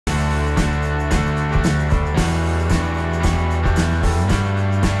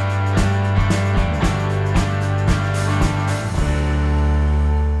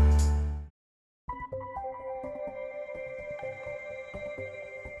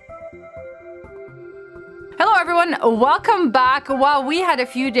everyone, welcome back. Well, we had a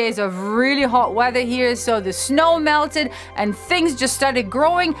few days of really hot weather here, so the snow melted and things just started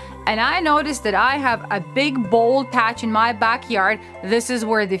growing, and I noticed that I have a big bold patch in my backyard. This is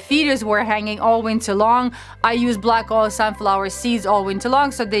where the feeders were hanging all winter long. I use black oil sunflower seeds all winter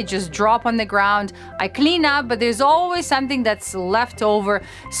long, so they just drop on the ground. I clean up, but there's always something that's left over.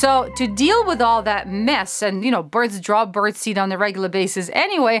 So to deal with all that mess, and you know, birds drop bird seed on a regular basis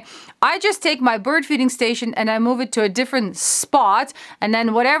anyway, I just take my bird feeding station and I move it to a different spot, and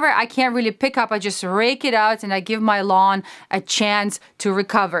then whatever I can't really pick up, I just rake it out and I give my lawn a chance to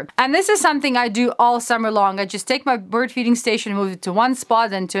recover. And this is something I do all summer long. I just take my bird feeding station, move it to one spot,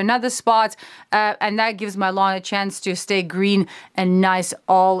 then to another spot, and that gives my lawn a chance to stay green and nice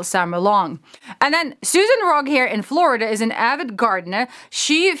all summer long. And then Susan Roghair in Florida is an avid gardener.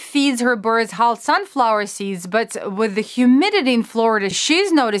 She feeds her birds hulled sunflower seeds, but with the humidity in Florida,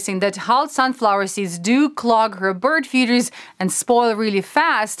 she's noticing that hulled sunflower seeds do clog her bird feeders and spoil really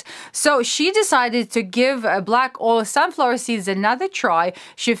fast. So she decided to give black oil sunflower seeds another try.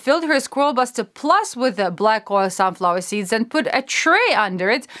 She filled her Squirrel Buster Plus with black oil sunflower seeds and put a tray under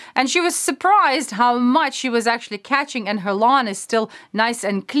it, and she was surprised how much she was actually catching, and her lawn is still nice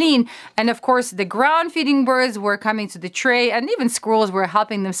and clean. And of course, the ground feeding birds were coming to the tray, and even squirrels were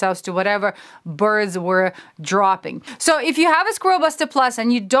helping themselves to whatever birds were dropping. So if you have a Squirrel Buster Plus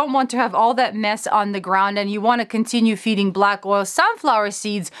and you don't want to have all that mess on the ground and you want to continue feeding black oil sunflower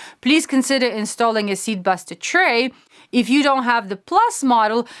seeds, please consider installing a Seed Buster tray. If you don't have the Plus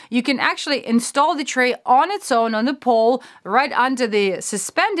model, you can actually install the tray on its own on the pole right under the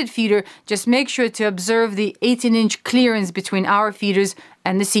suspended feeder. Just make sure to observe the 18-inch clearance between our feeders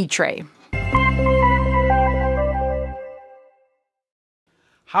and the seed tray.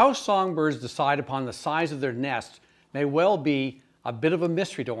 How songbirds decide upon the size of their nest may well be a bit of a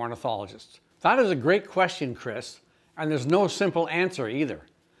mystery to ornithologists. That is a great question, Chris, and there's no simple answer either.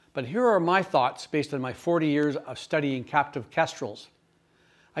 But here are my thoughts based on my 40 years of studying captive kestrels.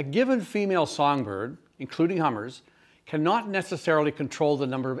 A given female songbird, including hummers, cannot necessarily control the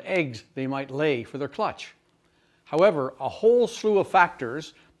number of eggs they might lay for their clutch. However, a whole slew of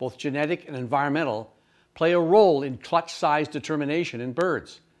factors, both genetic and environmental, play a role in clutch size determination in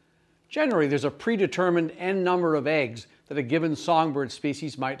birds. Generally, there's a predetermined end number of eggs that a given songbird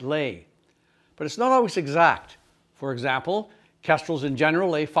species might lay. But it's not always exact. For example, kestrels in general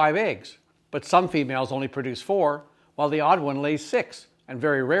lay 5 eggs, but some females only produce 4, while the odd one lays 6, and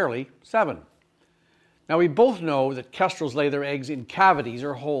very rarely 7. Now, we both know that kestrels lay their eggs in cavities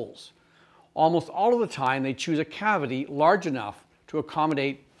or holes. Almost all of the time, they choose a cavity large enough to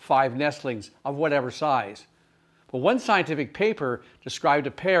accommodate 5 nestlings of whatever size. But one scientific paper described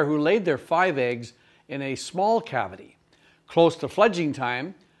a pair who laid their 5 eggs in a small cavity. Close to fledging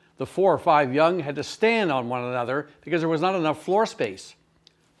time, the 4 or 5 young had to stand on one another because there was not enough floor space.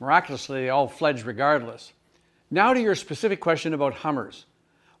 Miraculously, they all fledged regardless. Now to your specific question about hummers.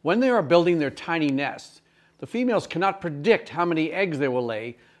 When they are building their tiny nests, the females cannot predict how many eggs they will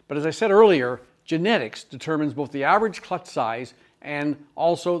lay, but as I said earlier, genetics determines both the average clutch size and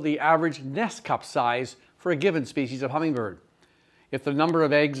also the average nest cup size for a given species of hummingbird. If the number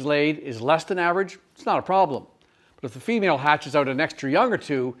of eggs laid is less than average, it's not a problem. But if the female hatches out an extra young or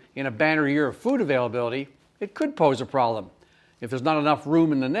 2 in a banner year of food availability, it could pose a problem. If there's not enough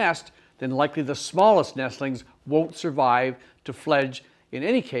room in the nest, then likely the smallest nestlings won't survive to fledge in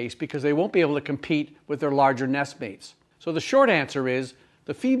any case because they won't be able to compete with their larger nestmates. So the short answer is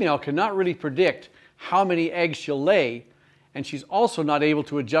the female cannot really predict how many eggs she'll lay, and she's also not able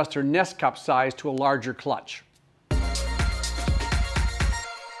to adjust her nest cup size to a larger clutch.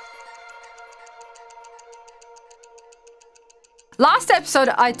 Last episode,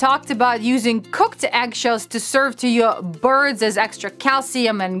 I talked about using cooked eggshells to serve to your birds as extra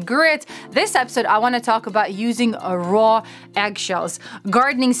calcium and grit. This episode, I want to talk about using raw eggshells.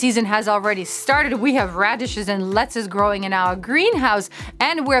 Gardening season has already started. We have radishes and lettuce growing in our greenhouse,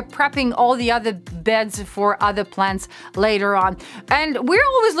 and we're prepping all the other beds for other plants later on. And we're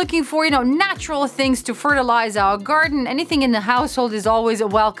always looking for, natural things to fertilize our garden. Anything in the household is always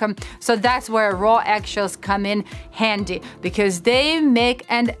welcome. So that's where raw eggshells come in handy, because they make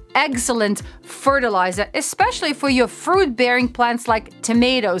an excellent fertilizer, especially for your fruit-bearing plants like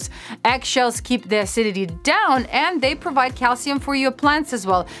tomatoes. Eggshells keep the acidity down and they provide calcium for your plants as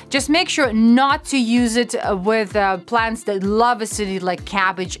well. Just make sure not to use it with plants that love acidity like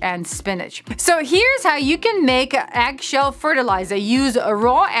cabbage and spinach. So here's how you can make eggshell fertilizer. Use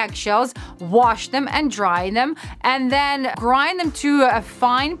raw eggshells, wash them and dry them, and then grind them to a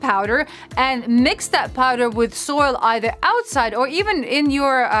fine powder and mix that powder with soil either outside or even in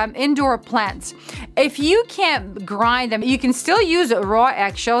your indoor plants. If you can't grind them, you can still use raw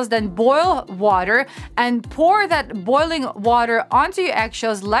eggshells, then boil water and pour that boiling water onto your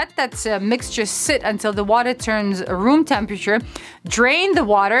eggshells. Let that mixture sit until the water turns room temperature. Drain the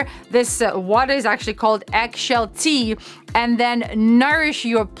water. This water is actually called eggshell tea, and then nourish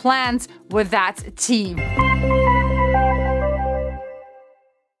your plants with that tea.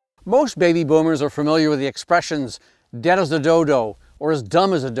 Most baby boomers are familiar with the expressions dead as a dodo or as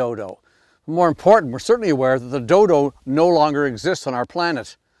dumb as a dodo. More important, we're certainly aware that the dodo no longer exists on our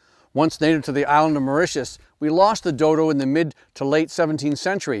planet. Once native to the island of Mauritius, we lost the dodo in the mid to late 17th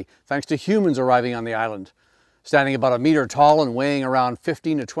century thanks to humans arriving on the island. Standing about a meter tall and weighing around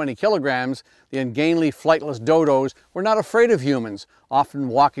 15 to 20 kilograms, the ungainly, flightless dodos were not afraid of humans, often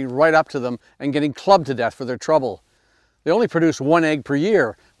walking right up to them and getting clubbed to death for their trouble. They only produced one egg per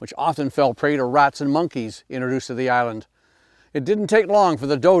year, which often fell prey to rats and monkeys introduced to the island. It didn't take long for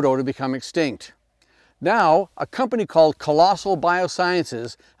the dodo to become extinct. Now, a company called Colossal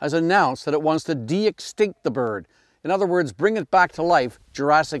Biosciences has announced that it wants to de-extinct the bird. In other words, bring it back to life,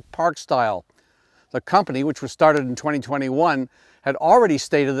 Jurassic Park style. The company, which was started in 2021, had already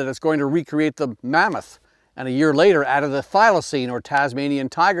stated that it's going to recreate the mammoth, and a year later added the thylacine or Tasmanian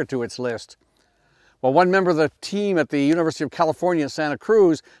tiger to its list. Well, one member of the team at the University of California, Santa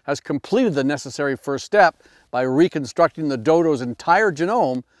Cruz, has completed the necessary first step by reconstructing the dodo's entire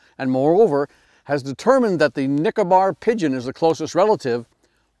genome, and moreover, has determined that the Nicobar pigeon is the closest relative.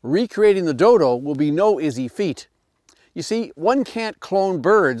 Recreating the dodo will be no easy feat. You see, one can't clone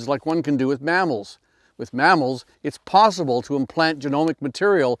birds like one can do with mammals. With mammals, it's possible to implant genomic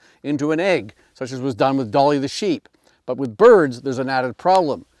material into an egg, such as was done with Dolly the sheep. But with birds, there's an added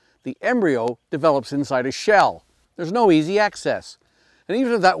problem. The embryo develops inside a shell. There's no easy access. And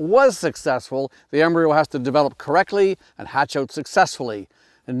even if that was successful, the embryo has to develop correctly and hatch out successfully.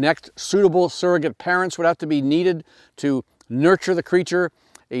 And next, suitable surrogate parents would have to be needed to nurture the creature.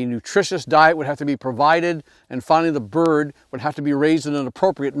 A nutritious diet would have to be provided, and finally the bird would have to be raised in an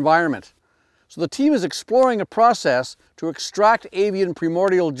appropriate environment. So the team is exploring a process to extract avian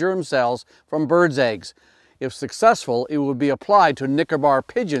primordial germ cells from birds' eggs. If successful, it would be applied to Nicobar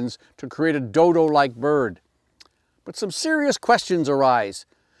pigeons to create a dodo-like bird. But some serious questions arise.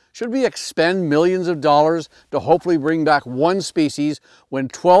 Should we expend millions of dollars to hopefully bring back one species when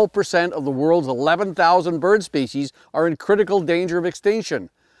 12% of the world's 11,000 bird species are in critical danger of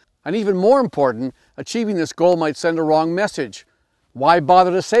extinction? And even more important, achieving this goal might send a wrong message. Why bother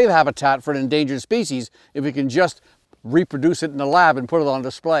to save habitat for an endangered species if we can just reproduce it in a lab and put it on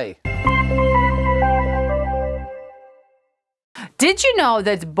display? Did you know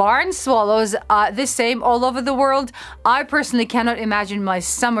that barn swallows are the same all over the world? I personally cannot imagine my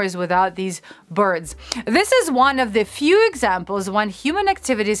summers without these birds. This is one of the few examples when human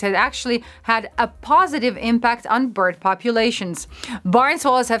activities had actually had a positive impact on bird populations. Barn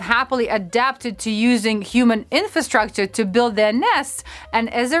swallows have happily adapted to using human infrastructure to build their nests,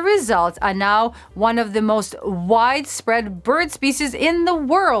 and as a result are now one of the most widespread bird species in the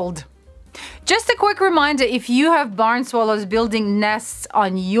world. Just a quick reminder, if you have barn swallows building nests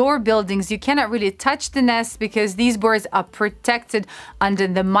on your buildings, you cannot really touch the nests because these birds are protected under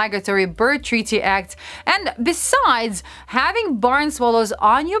the Migratory Bird Treaty Act. And besides, having barn swallows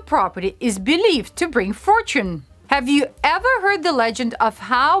on your property is believed to bring fortune. Have you ever heard the legend of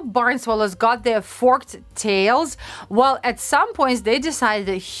how barn swallows got their forked tails? Well, at some points they decided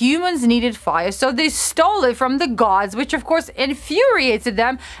that humans needed fire, so they stole it from the gods, which of course infuriated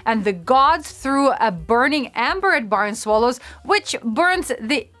them, and the gods threw a burning amber at barn swallows, which burns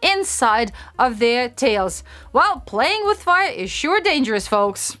the inside of their tails. Well, playing with fire is sure dangerous,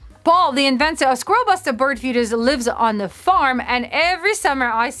 folks. Paul, the inventor of Squirrel Buster bird feeders, lives on the farm, and every summer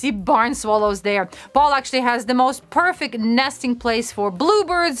I see barn swallows there. Paul actually has the most perfect nesting place for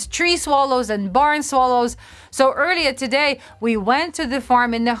bluebirds, tree swallows, and barn swallows. So earlier today we went to the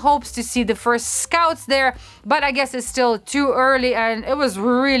farm in the hopes to see the first scouts there, but I guess it's still too early and it was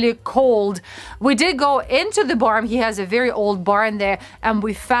really cold. We did go into the barn. He has a very old barn there, and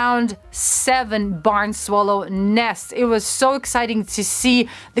we found 7 barn swallow nests. It was so exciting to see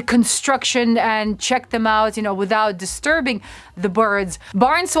the construction and check them out, you know, without disturbing the birds.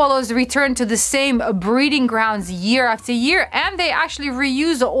 Barn swallows return to the same breeding grounds year after year, and they actually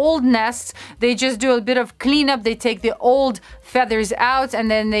reuse old nests. They just do a bit of cleanup. They take the old feathers out and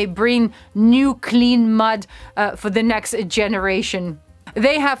then they bring new clean mud for the next generation.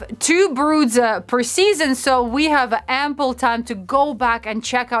 They have 2 broods per season, so we have ample time to go back and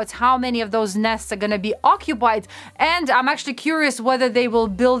check out how many of those nests are going to be occupied. And I'm actually curious whether they will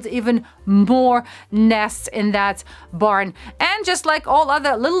build even more nests in that barn. And just like all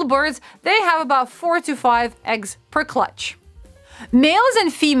other little birds, they have about 4 to 5 eggs per clutch. Males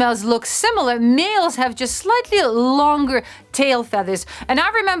and females look similar. Males have just slightly longer tail feathers. And I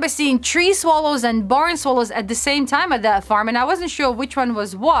remember seeing tree swallows and barn swallows at the same time at that farm, and I wasn't sure which one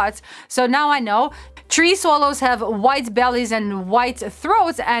was what. So now I know. Tree swallows have white bellies and white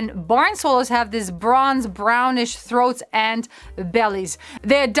throats, and barn swallows have this bronze brownish throats and bellies.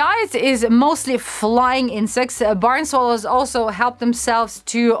 Their diet is mostly flying insects. Barn swallows also help themselves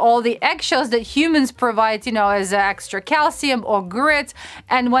to all the eggshells that humans provide, you know, as extra calcium or grit.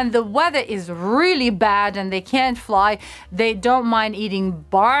 And when the weather is really bad and they can't fly, they don't mind eating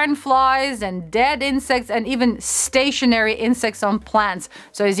barn flies and dead insects and even stationary insects on plants.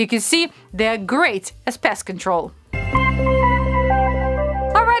 So as you can see, they're great as pest control.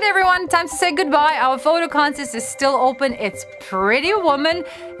 Alright everyone, time to say goodbye. Our photo contest is still open. It's Pretty Woman,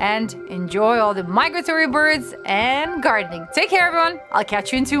 and enjoy all the migratory birds and gardening. Take care everyone. I'll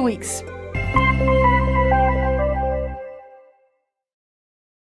catch you in 2 weeks.